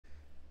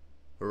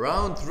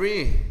Round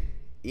 3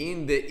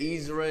 in the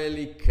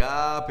Israeli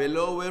Cup.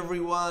 Hello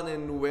everyone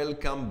and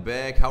welcome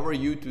back. How are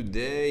you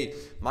today?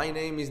 My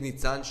name is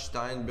Nitzan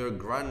Steinberg,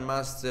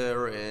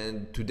 Grandmaster,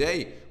 and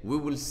today we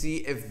will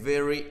see a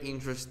very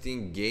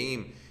interesting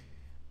game.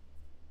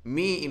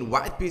 Me in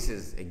white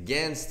pieces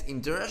against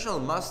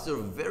international master,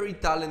 very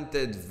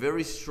talented,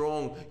 very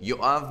strong,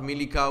 Yoav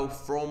Milikau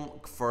from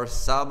Kfar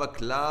Saba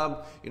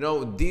club.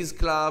 This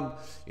club,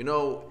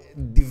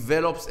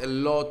 develops a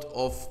lot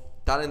of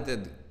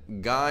talented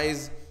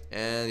guys,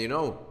 and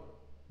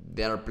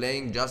they are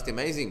playing just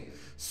amazing.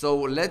 So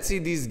let's see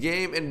this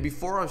game, and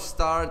before I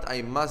start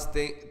I must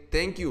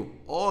thank you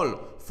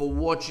all for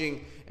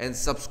watching and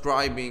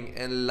subscribing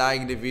and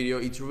like the video.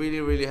 It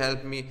really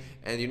helped me,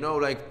 and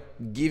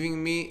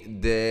giving me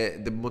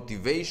the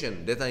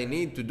motivation that I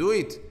need to do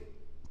it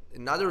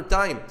another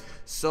time.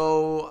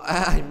 So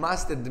I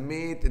must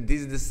admit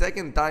this is the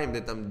second time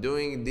that I'm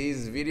doing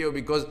this video,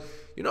 because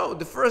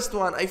the first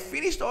one I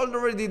finished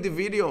already the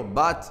video,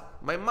 but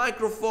my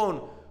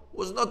microphone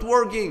was not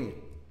working,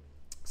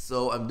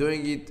 so I'm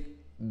doing it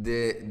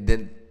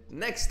the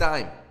next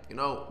time,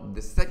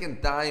 the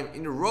second time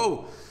in a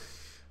row.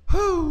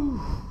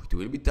 It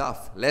will be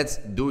tough. Let's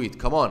do it.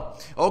 Come on.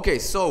 Okay,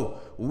 so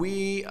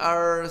we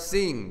are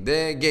seeing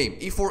the game.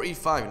 E4,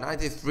 E5, knight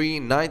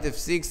F3, knight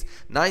F6,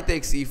 knight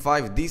takes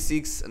E5,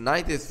 D6,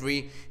 knight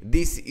F3.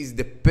 This is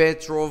the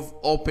Petrov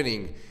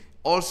opening,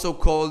 also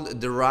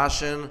called the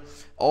Russian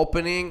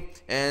opening,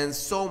 and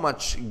so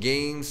much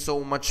games,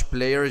 so much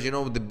players,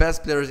 the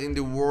best players in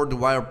the world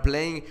who are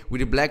playing with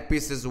the black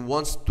pieces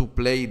wants to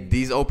play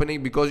this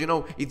opening, because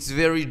it's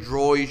very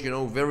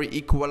drawish, very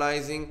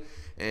equalizing.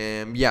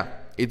 Yeah,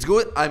 it's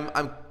good.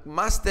 I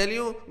must tell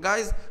you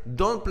guys,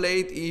 don't play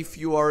it if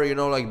you are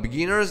like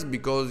beginners,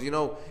 because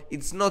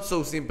it's not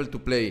so simple to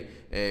play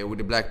with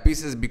the black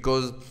pieces,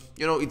 because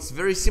it's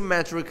very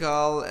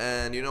symmetrical,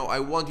 and I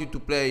want you to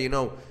play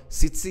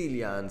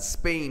Sicilian,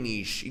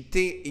 Spanish,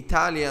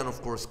 Italian,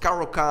 of course,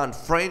 Caro-Kann,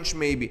 French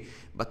maybe,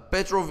 but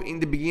Petrov in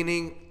the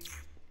beginning,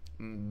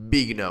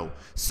 big no.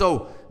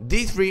 So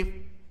D3,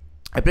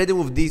 I played the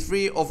move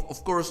D3,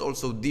 of course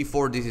also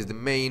D4, this is the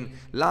main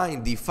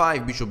line,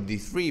 D5, bishop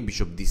D3,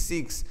 bishop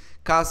D6,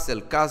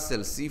 castle,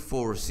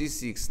 C4,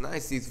 C6,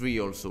 knight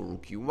C3, also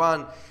rook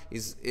E1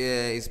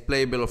 is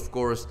playable, of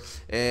course.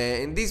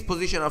 In this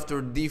position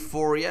after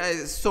D4,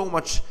 yeah,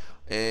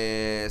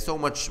 so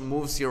much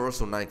moves here,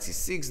 also knight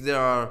C6, there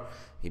are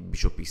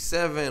bishop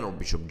E7 or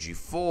bishop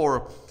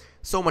G4.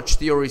 So much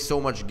theory, so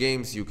much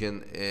games, you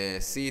can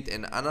see it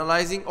and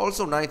analyzing.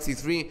 Also knight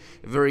c3,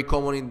 very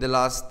common in the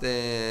last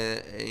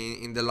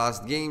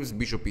games.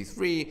 Bishop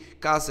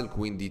e3, castle,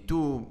 queen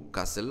d2,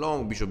 castle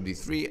long, bishop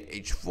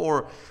d3,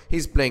 h4.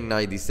 He's playing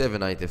knight d7,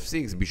 knight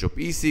f6, bishop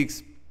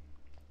e6.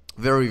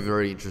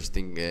 Very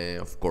interesting,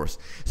 of course.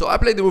 So I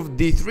played the move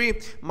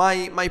d3.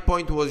 My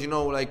point was,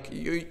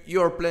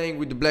 you're playing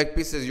with the black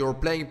pieces, you're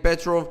playing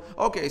Petrov.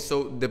 Okay,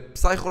 so the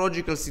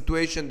psychological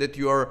situation that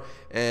you are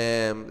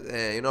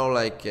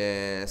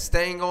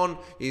staying on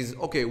is,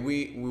 okay,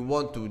 we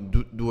want to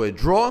do a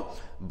draw.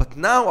 But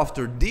now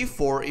after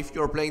d4, if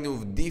you're playing the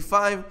move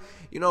d5,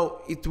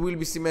 it will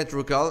be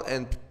symmetrical,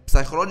 and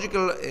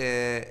psychological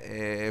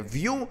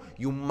view,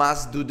 you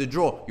must do the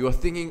draw. You are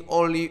thinking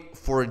only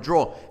for a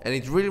draw, and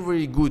it's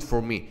really good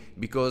for me,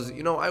 because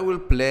I will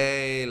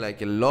play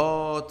like a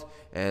lot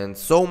and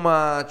so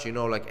much,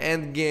 like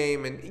end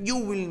game, and you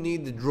will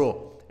need the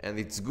draw, and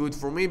it's good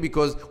for me,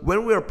 because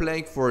when we are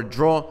playing for a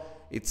draw,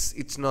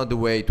 it's not the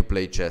way to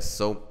play chess.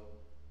 So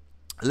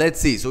let's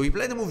see. So he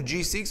played the move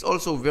g6,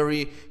 also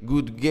very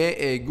good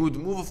good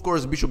move, of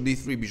course. Bishop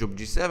d3, bishop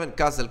g7,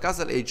 castle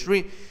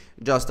h3,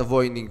 just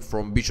avoiding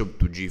from bishop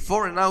to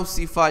g4, and now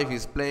c5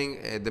 is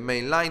playing the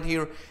main line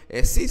here.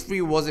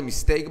 c3 was a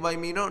mistake by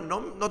me,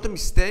 not a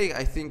mistake,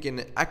 I think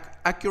in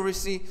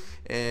accuracy,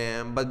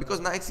 but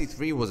because knight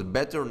c3 was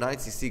better, knight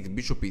c6,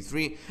 bishop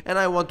e3, and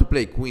I want to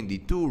play queen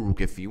d2, rook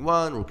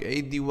fe1, rook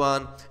a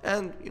d1,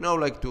 and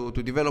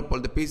to develop all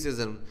the pieces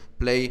and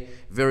play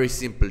very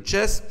simple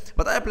chess.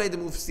 But I played the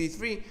move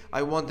c3.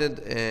 I wanted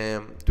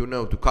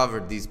to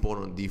cover this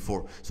pawn on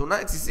d4. So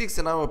knight c6,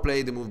 and now I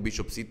play the move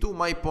bishop c2.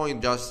 My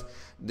point just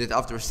that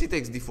after c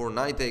takes d4,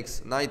 knight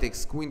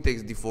takes, queen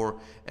takes d4,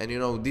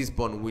 and this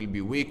pawn will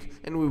be weak,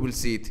 and we will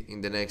see it in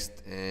the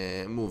next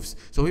moves.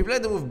 So he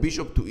played the move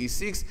bishop to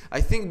e6.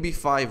 I think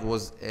b5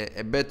 was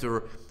a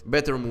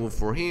better move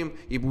for him.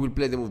 He will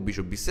play the move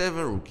bishop b7,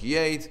 rook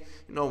e8,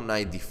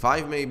 knight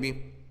d5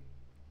 maybe.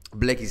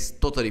 Black is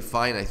totally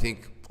fine, I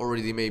think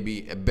already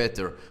maybe a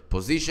better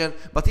position,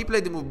 but he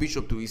played the move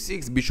bishop to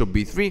e6, bishop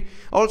b3.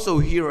 Also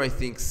here I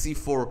think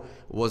c4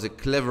 was a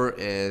clever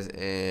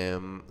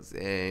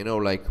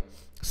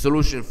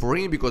solution for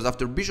him, because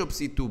after bishop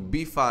c2,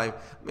 b5,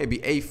 maybe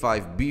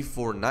a5,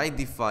 b4, knight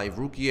d5,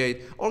 rook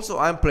e8. Also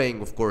I'm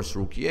playing, of course,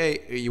 rook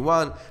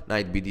e1,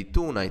 knight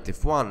bd2, knight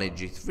f1, knight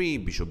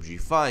g3, bishop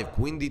g5,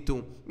 queen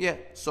d2. Yeah,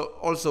 so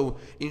also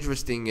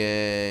interesting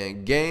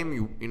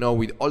game,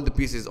 with all the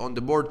pieces on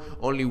the board,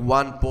 only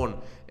one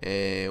pawn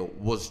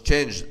was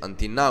changed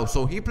until now.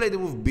 So he played the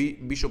move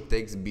bishop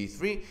takes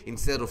b3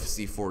 instead of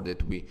c4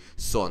 that we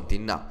saw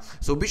until now.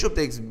 So bishop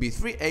takes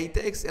b3, a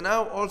takes, and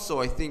now also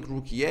I think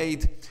rook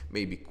e8,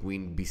 maybe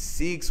queen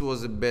b6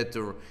 was a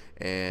better,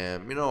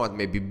 you know what,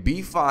 maybe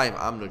b5,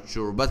 I'm not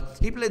sure, but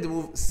he played the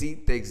move c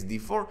takes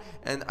d4,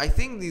 and I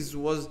think this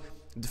was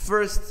the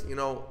first, you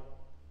know,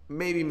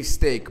 maybe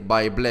mistake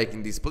by black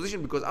in this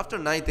position, because after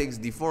knight takes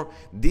d4,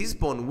 this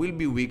pawn will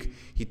be weak,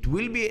 it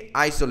will be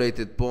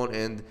isolated pawn,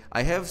 and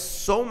I have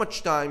so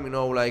much time, you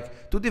know,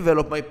 like to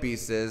develop my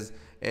pieces,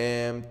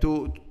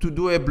 to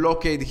do a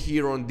blockade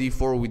here on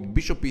d4 with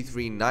bishop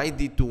e3, knight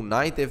d2,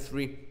 knight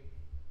f3.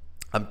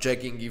 I'm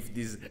checking if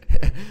this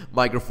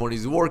microphone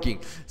is working.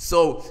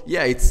 So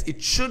yeah,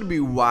 it should be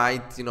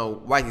white. You know,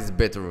 white is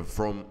better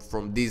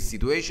from this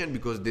situation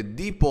because the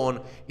d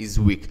pawn is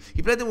weak.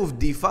 He played the move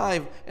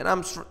d5, and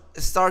I'm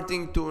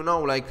starting to, you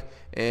know, like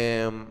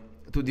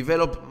to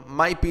develop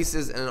my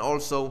pieces, and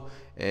also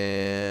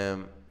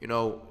you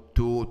know,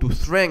 to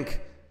strengthen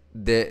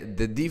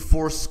the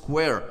d4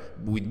 square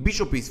with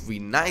bishop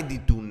e3, knight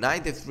d2,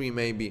 knight f3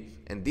 maybe,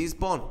 and this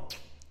pawn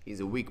is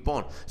a weak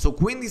pawn. So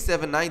queen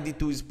d7, knight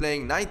d2 is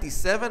playing knight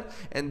e7,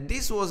 and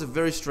this was a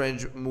very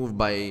strange move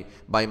by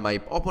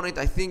my opponent,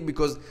 I think,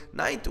 because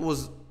knight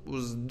was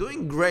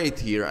doing great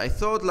here. I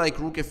thought like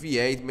rook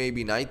f8,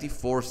 maybe knight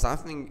e4,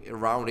 something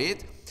around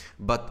it,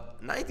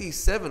 but knight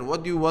e7,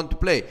 what do you want to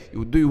play?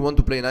 Do you want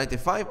to play knight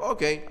f5?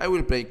 Okay, I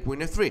will play queen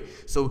f3.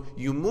 So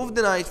you move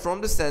the knight from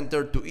the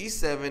center to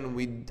e7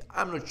 with,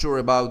 I'm not sure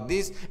about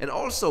this, and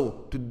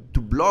also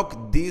to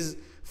block this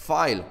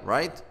file,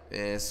 right?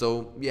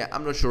 So yeah,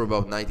 I'm not sure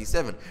about knight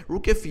e7.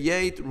 Rook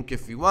f8, rook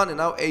f1, and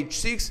now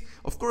h6.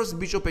 Of course,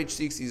 bishop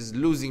h6 is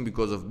losing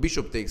because of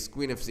bishop takes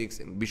queen f6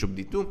 and bishop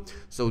d2.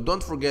 So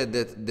don't forget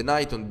that the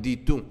knight on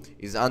d2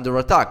 is under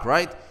attack,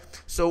 right?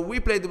 So we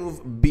played the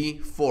move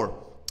b4,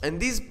 and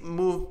this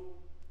move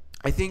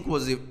I think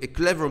was a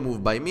clever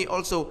move by me,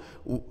 also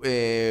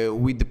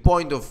with the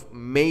point of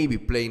maybe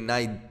play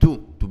knight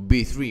 2 to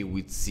b3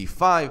 with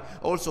c5,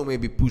 also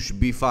maybe push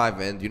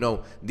b5, and you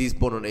know, this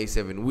pawn on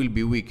a7 will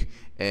be weak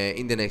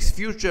in the next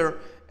future.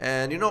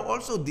 And you know,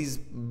 also this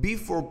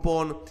b4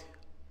 pawn,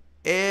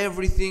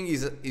 everything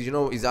is you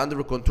know, is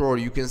under control.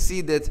 You can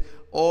see that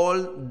all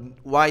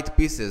white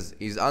pieces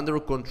is under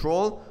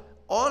control.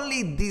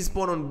 Only this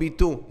pawn on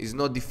b2 is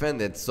not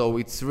defended, so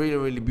it's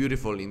really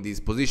beautiful in this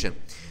position.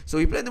 So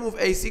he played the move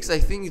a6. I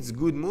think it's a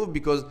good move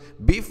because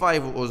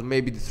b5 was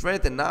maybe the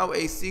threat, and now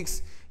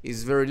a6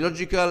 is very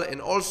logical,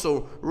 and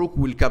also rook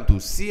will come to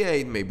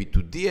c8, maybe to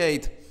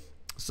d8.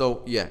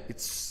 So yeah,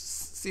 it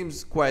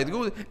seems quite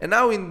good. And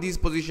now in this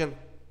position,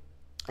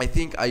 I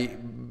think I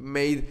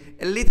made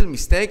a little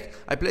mistake.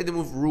 I played the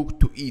move rook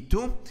to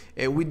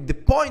e2 with the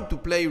point to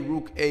play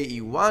rook a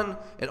e1,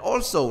 and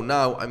also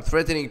now I'm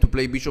threatening to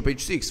play bishop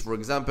h6. For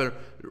example,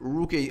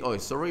 rook a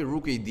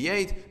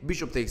d8,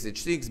 bishop takes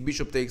h6,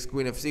 bishop takes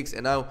queen f6,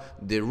 and now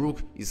the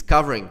rook is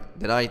covering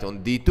the knight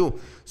on d2.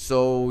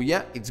 So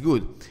yeah, it's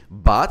good.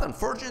 But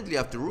unfortunately,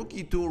 after rook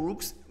e2,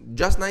 rook's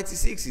just knight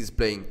c6 is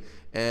playing,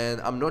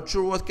 and I'm not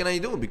sure what can I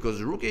do,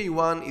 because rook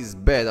a1 is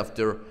bad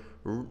after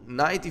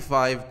knight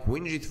e5,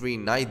 queen g3,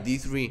 knight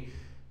d3,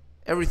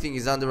 everything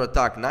is under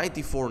attack. Knight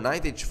e4,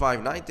 knight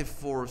h5, knight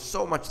f4,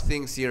 so much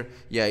things here.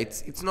 Yeah,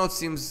 it's not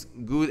seems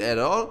good at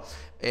all.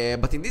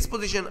 But in this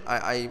position,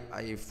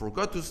 I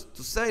forgot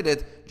to say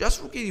that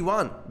just rook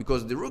e1,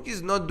 because the rook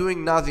is not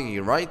doing nothing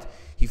here, right?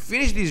 He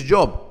finished his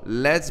job.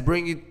 Let's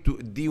bring it to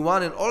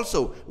d1, and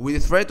also with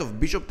the threat of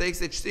bishop takes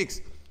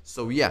h6.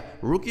 So yeah,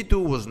 rook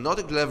e2 was not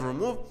a clever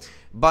move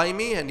by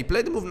me, and he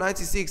played the move knight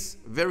c6,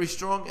 very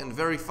strong and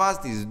very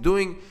fast. He's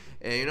doing,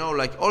 you know,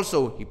 like,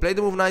 also he played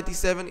the move knight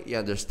e7. He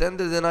understands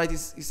that the knight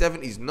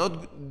e7 is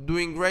not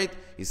doing great.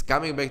 He's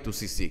coming back to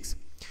c6.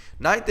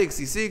 Knight takes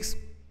c6,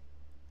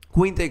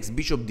 queen takes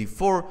bishop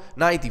d4,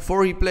 knight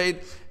e4 he played.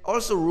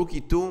 Also rook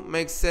e2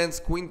 makes sense,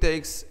 queen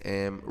takes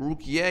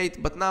rook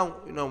e8, but now,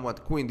 you know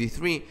what, queen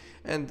d3,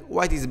 and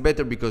white is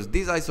better because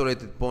this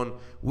isolated pawn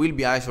will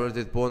be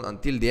isolated pawn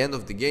until the end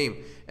of the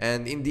game,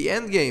 and in the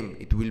end game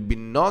it will be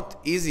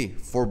not easy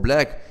for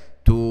black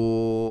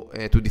to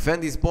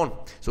defend this pawn.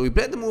 So he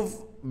played the move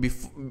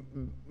before,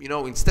 you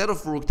know, instead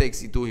of rook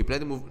takes e2, he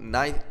played the move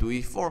knight to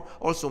e4,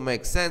 also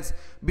makes sense.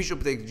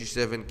 Bishop takes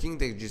g7, king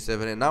takes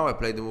g7, and now I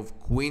played the move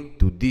queen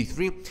to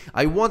d3.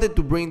 I wanted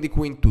to bring the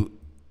queen to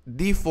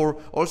d4,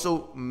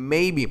 also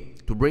maybe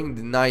to bring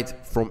the knight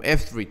from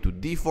f3 to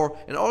d4,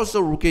 and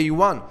also rook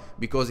a1,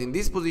 because in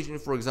this position,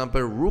 for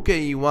example, rook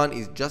a1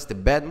 is just a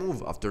bad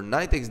move. After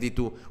knight takes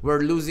d2, we're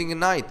losing a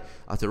knight.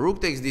 After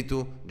rook takes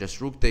d2, just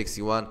rook takes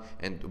e1,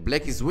 and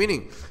black is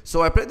winning.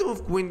 So I played the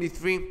move queen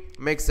d3,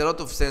 makes a lot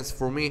of sense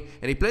for me,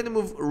 and he played the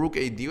move rook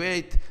a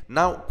d8,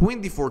 now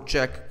queen d4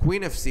 check,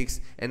 queen f6,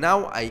 and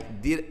now I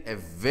did a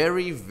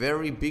very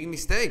big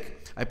mistake.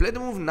 I played the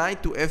move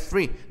knight to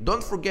f3.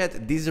 Don't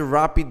forget, this is a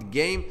rapid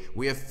game.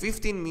 We have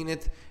 15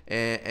 minutes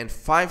and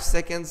 5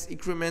 seconds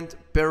increment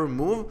per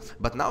move.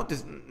 But now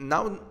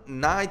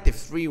knight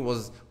f3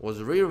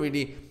 was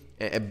really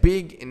a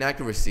big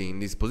inaccuracy in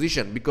this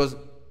position, because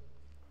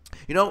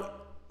You know,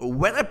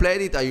 when I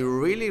played it, I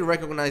really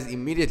recognized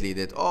immediately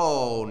that,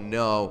 oh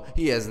no,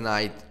 he has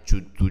knight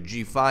to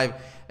g5,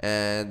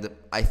 and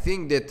I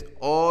think that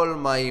all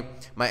my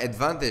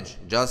advantage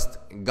just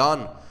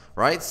gone,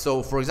 right?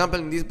 So for example,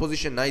 in this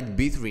position, knight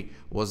b3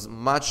 was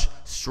much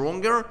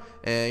stronger.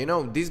 You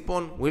know, this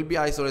pawn will be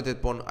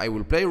isolated pawn. I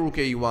will play rook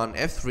a1,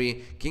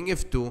 f3, king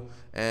f2,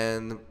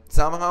 and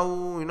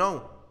somehow, you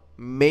know,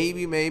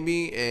 maybe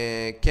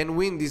can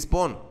win this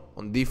pawn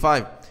on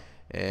d5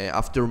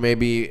 after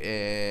maybe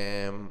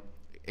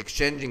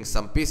exchanging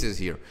some pieces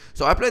here.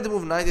 So I played the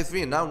move knight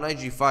f3 and now knight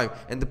g5,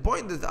 and the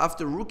point that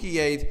after rook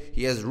e8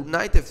 he has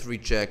knight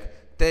f3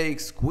 check,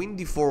 takes, queen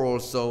d4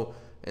 also,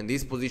 and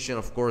this position,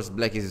 of course,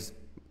 black is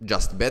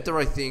just better.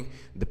 I think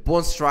the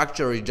pawn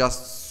structure is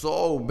just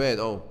so bad.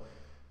 Oh,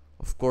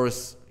 of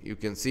course you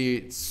can see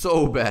it's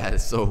so bad,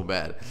 so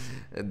bad.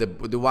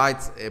 The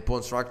white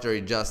pawn structure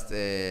is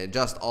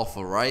just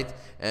awful, right?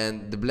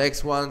 And the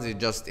black's ones is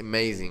just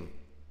amazing.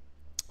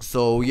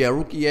 So yeah,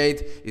 rook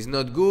e8 is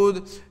not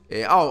good.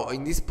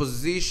 In this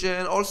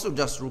position also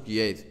just rook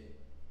e8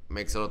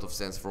 makes a lot of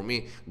sense for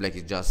me. Black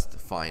is just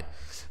fine.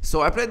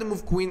 So I played the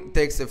move queen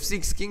takes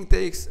f6, king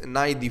takes,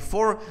 knight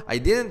d4. I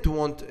didn't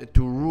want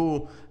to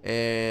rule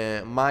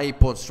my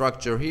pawn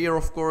structure here,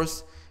 of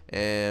course.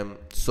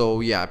 So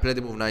yeah, I played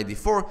the move knight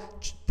d4,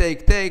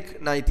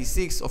 take, knight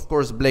e6. Of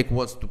course, black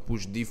wants to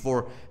push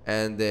d4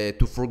 and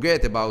to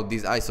forget about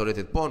this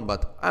isolated pawn,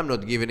 but I'm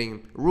not giving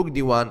him. Rook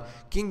d1,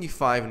 king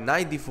e5,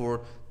 knight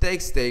d4,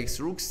 takes,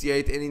 rook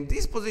c8. And in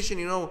this position,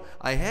 you know,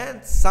 I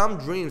had some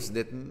dreams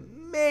that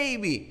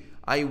maybe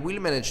I will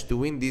manage to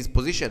win this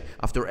position.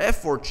 After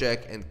f4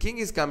 check and king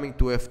is coming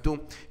to f2,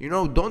 you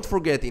know, don't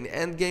forget in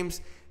endgames,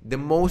 the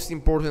most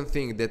important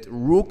thing that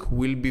rook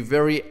will be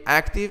very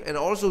active and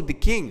also the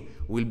king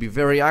will be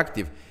very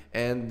active.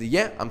 And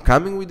yeah, I'm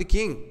coming with the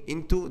king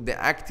into the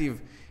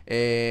active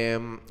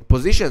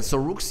position. So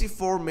rook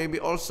c4 maybe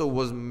also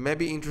was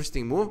maybe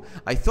interesting move.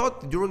 I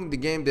thought during the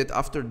game that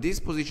after this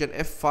position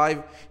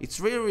f5, it's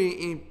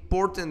really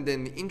important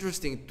and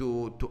interesting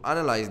to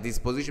analyze this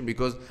position,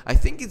 because I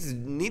think it's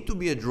need to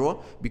be a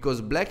draw, because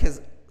black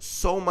has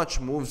so much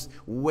moves,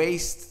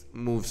 waste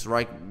moves,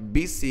 right?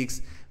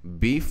 b6,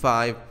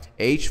 b5,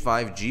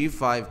 h5,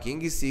 g5,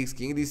 king e6,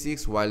 king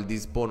d6, while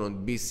this pawn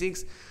on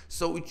b6.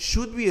 So it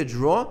should be a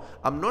draw.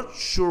 I'm not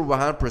sure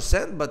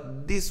 100%,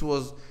 but this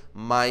was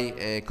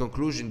my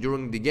conclusion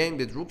during the game,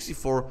 that rook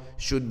c4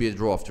 should be a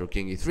draw after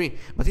king e3.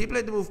 But he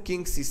played the move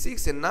king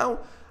c6, and now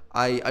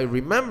I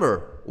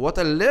remember what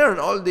I learned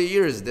all the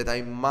years, that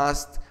I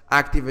must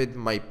activate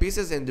my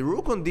pieces, and the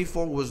rook on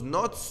d4 was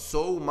not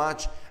so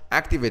much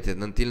activated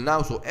until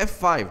now. So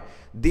f5,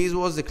 this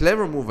was a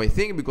clever move, I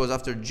think, because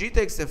after g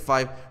takes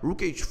f5, rook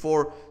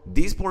h4,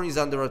 this pawn is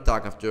under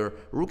attack. After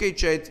rook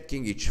h8,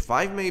 king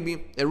h5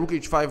 maybe, rook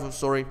h5,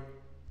 sorry,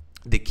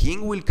 the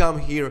king will come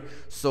here.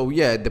 So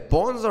yeah, the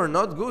pawns are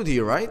not good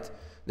here, right?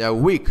 They are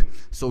weak.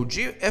 So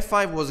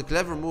f5 was a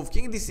clever move,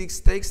 king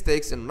d6,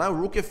 takes, and now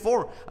rook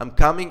f4. I'm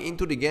coming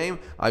into the game.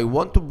 I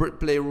want to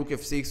play rook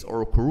f6 or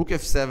rook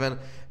f7,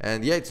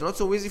 and yeah, it's not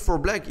so easy for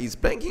black. He's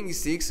playing king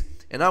e6,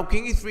 and now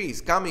king e3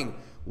 is coming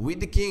with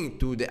the king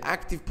to the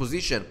active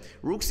position.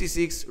 Rook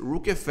c6,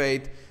 rook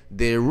f8.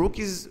 The rook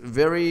is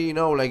very, you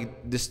know,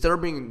 like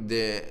disturbing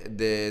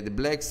the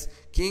black's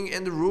king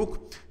and the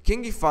rook.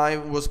 King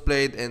e5 was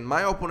played, and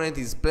my opponent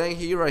is playing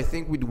here, I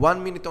think, with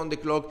 1 minute on the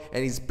clock,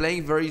 and he's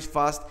playing very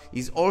fast.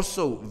 He's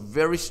also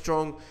very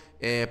strong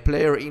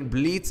player in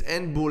blitz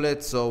and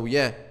bullet. So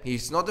yeah,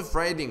 he's not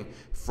afraid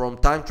from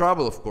time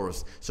travel, of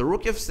course. So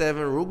rook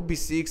f7, rook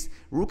b6,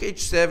 rook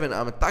h7.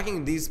 I'm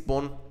attacking this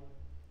pawn.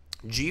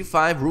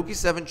 g5, rook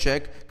e7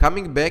 check,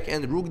 coming back,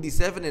 and rook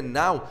d7. And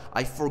now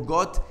I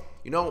forgot,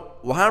 you know,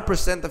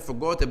 100% I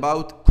forgot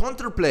about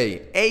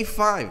counterplay.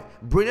 a5,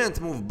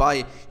 brilliant move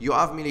by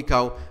Yoav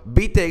Milikau.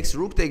 b takes,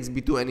 rook takes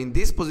b2, and in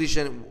this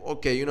position,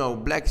 okay, you know,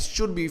 black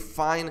should be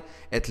fine.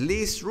 At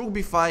least rook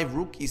b5,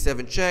 rook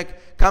e7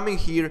 check, coming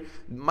here.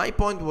 My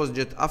point was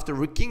that after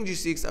king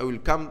g6, I will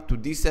come to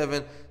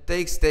d7,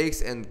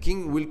 takes, and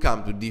king will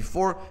come to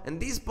d4, and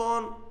this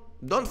pawn,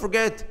 don't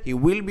forget, he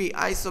will be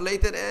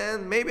isolated,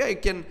 and maybe I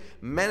can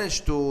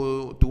manage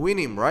to win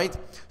him, right?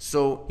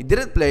 So he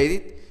didn't play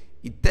it.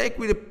 He take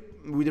with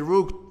the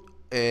rook,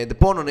 the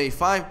pawn on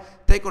a5,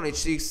 take on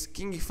h6,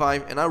 king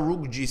e5, and now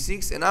rook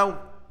g6. And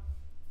now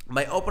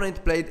my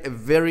opponent played a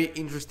very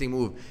interesting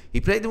move.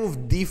 He played the move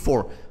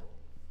d4.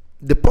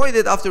 The point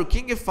that after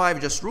king f5,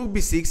 just rook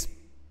b6,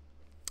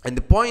 and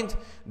the point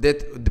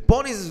that the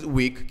pawn is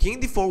weak,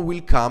 king d4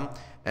 will come.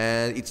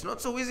 And it's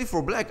not so easy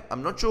for black.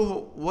 I'm not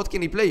sure what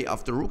can he play.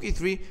 After rook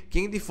e3,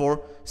 king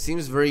d4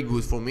 seems very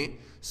good for me.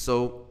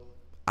 So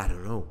I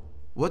don't know.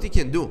 what he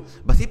can do.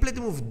 But he played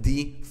the move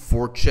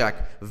d4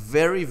 check.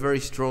 Very, very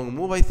strong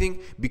move, I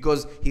think,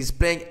 because he's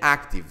playing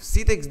active.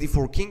 C takes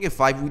d4, king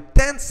f5 with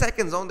 10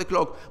 seconds on the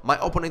clock. My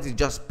opponent is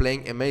just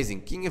playing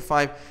amazing. King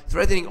f5,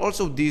 threatening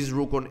also this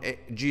rook on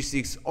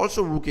g6,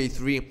 also rook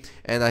a3,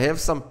 and I have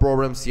some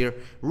problems here.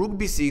 Rook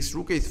b6,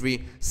 rook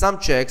a3, some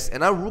checks,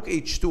 and now rook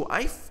h2.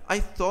 I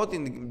thought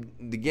in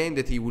the game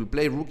that he will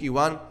play rook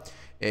e1,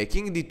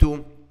 king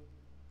d2,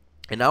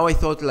 and now I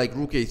thought like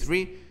rook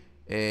a3.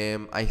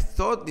 I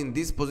thought in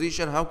this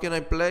position, how can I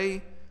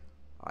play?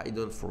 I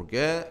don't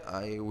forget.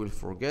 I will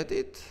forget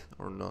it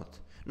or not.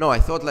 No, I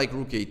thought like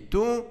rook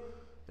a2.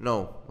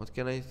 No, what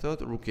can I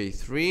thought? Rook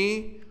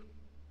a3.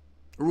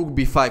 Rook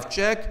b5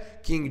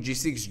 check. King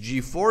g6,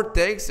 g4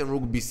 takes, and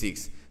rook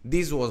b6.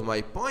 This was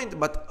my point,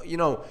 but you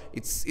know,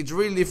 it's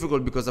really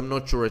difficult because I'm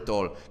not sure at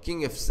all.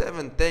 King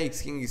f7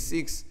 takes, king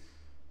e6.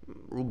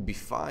 Rook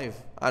b5,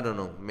 I don't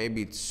know,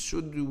 maybe it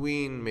should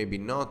win, maybe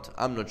not,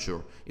 I'm not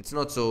sure. It's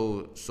not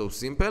so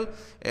simple,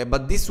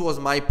 but this was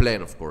my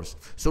plan, of course.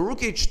 So rook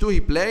h2 he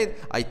played,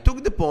 I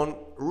took the pawn,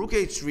 rook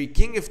h3,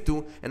 king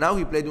f2, and now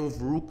he played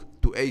with rook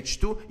to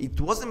h2.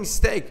 It was a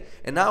mistake,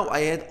 and now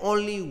I had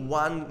only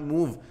one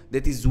move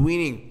that is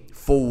winning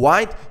for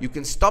white. You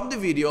can stop the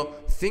video,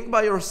 think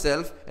by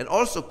yourself, and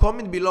also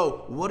comment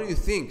below, what do you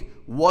think?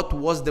 What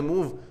was the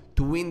move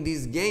to win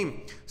this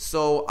game?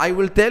 So I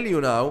will tell you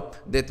now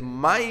that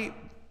my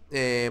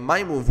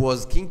move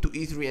was king to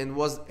e3 and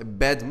was a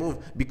bad move,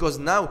 because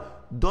now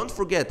don't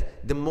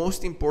forget the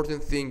most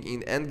important thing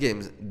in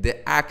endgames,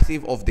 the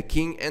active of the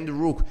king and the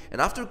rook. And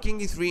after king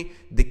e3,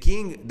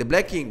 the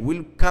black king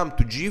will come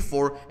to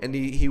g4, and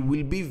he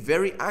will be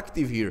very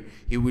active here.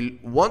 He will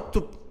want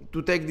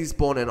to take this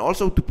pawn and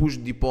also to push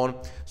the pawn.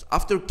 So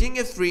after king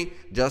f3,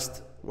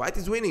 just white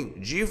is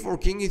winning. g4,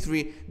 king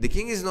e3, the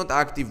king is not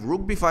active,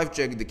 rook b5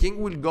 check, the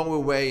king will go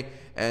away,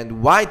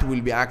 and white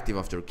will be active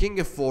after king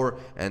f4,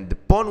 and the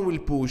pawn will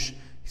push.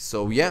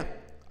 So yeah,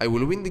 I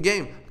will win the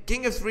game.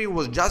 King f3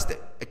 was just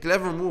a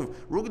clever move.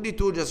 Rook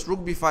d2, just rook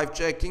b5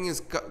 check, king is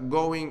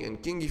going,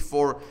 and king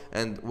e4,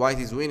 and white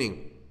is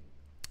winning.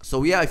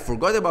 So yeah, I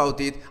forgot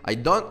about it. I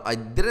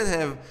didn't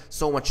have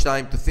so much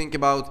time to think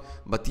about,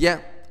 but yeah,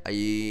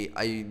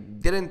 I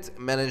didn't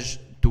manage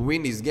to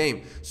win this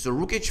game. So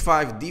rook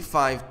h5,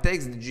 d5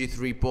 takes the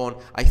g3 pawn.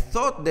 I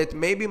thought that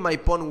maybe my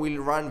pawn will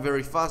run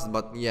very fast,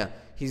 but yeah,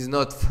 he's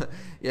not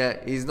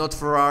he's not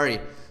Ferrari.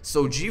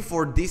 So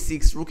g4,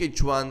 d6, rook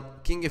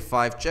h1, king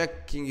f5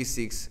 check, king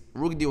e6,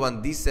 rook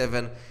d1,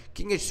 d7,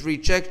 king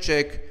h3 check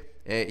check.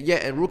 Yeah,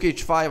 and rook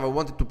h5, I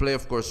wanted to play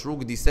of course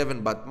rook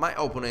d7, but my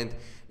opponent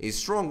is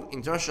strong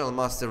international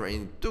master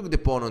and took the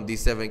pawn on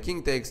d7,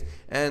 king takes,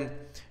 and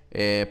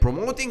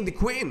promoting the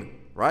queen,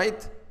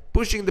 right?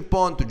 Pushing the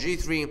pawn to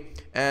g3,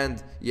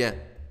 and yeah,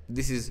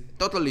 this is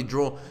totally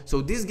draw.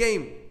 So this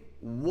game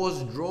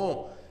was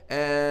draw,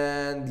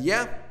 and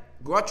yeah,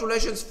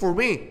 congratulations for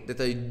me that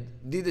I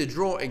did a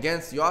draw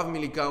against Yoav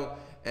Milikau.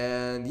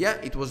 And yeah,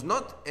 it was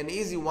not an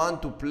easy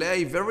one to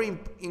play, very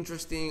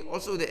interesting,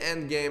 also the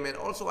end game, and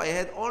also I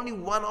had only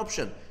one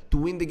option to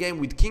win the game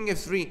with king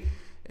f3.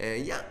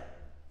 Yeah,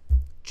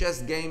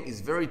 chess game is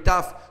very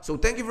tough. So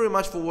thank you very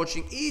much for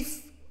watching.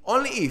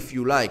 Only if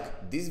you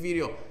like this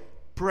video,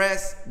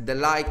 press the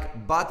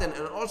like button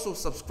and also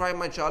subscribe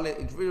my channel.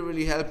 It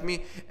really helped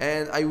me,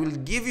 and I will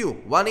give you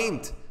one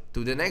hint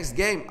to the next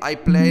game I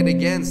played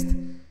against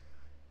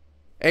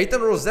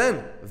Eitan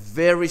Rosen,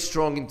 very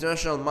strong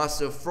international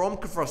master from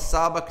Kfar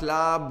Saba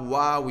club.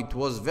 Wow, it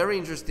was very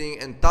interesting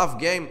and tough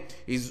game.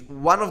 He's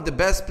one of the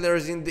best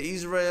players in the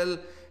Israel,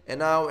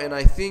 and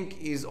I think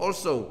he's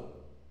also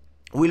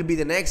will be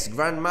the next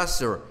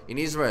grandmaster in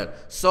Israel.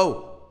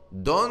 So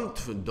don't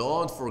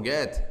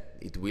forget,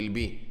 it will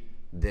be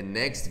the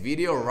next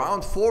video,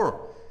 round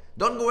 4.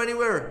 Don't go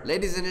anywhere,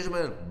 ladies and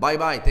gentlemen. Bye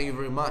bye. Thank you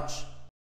very much.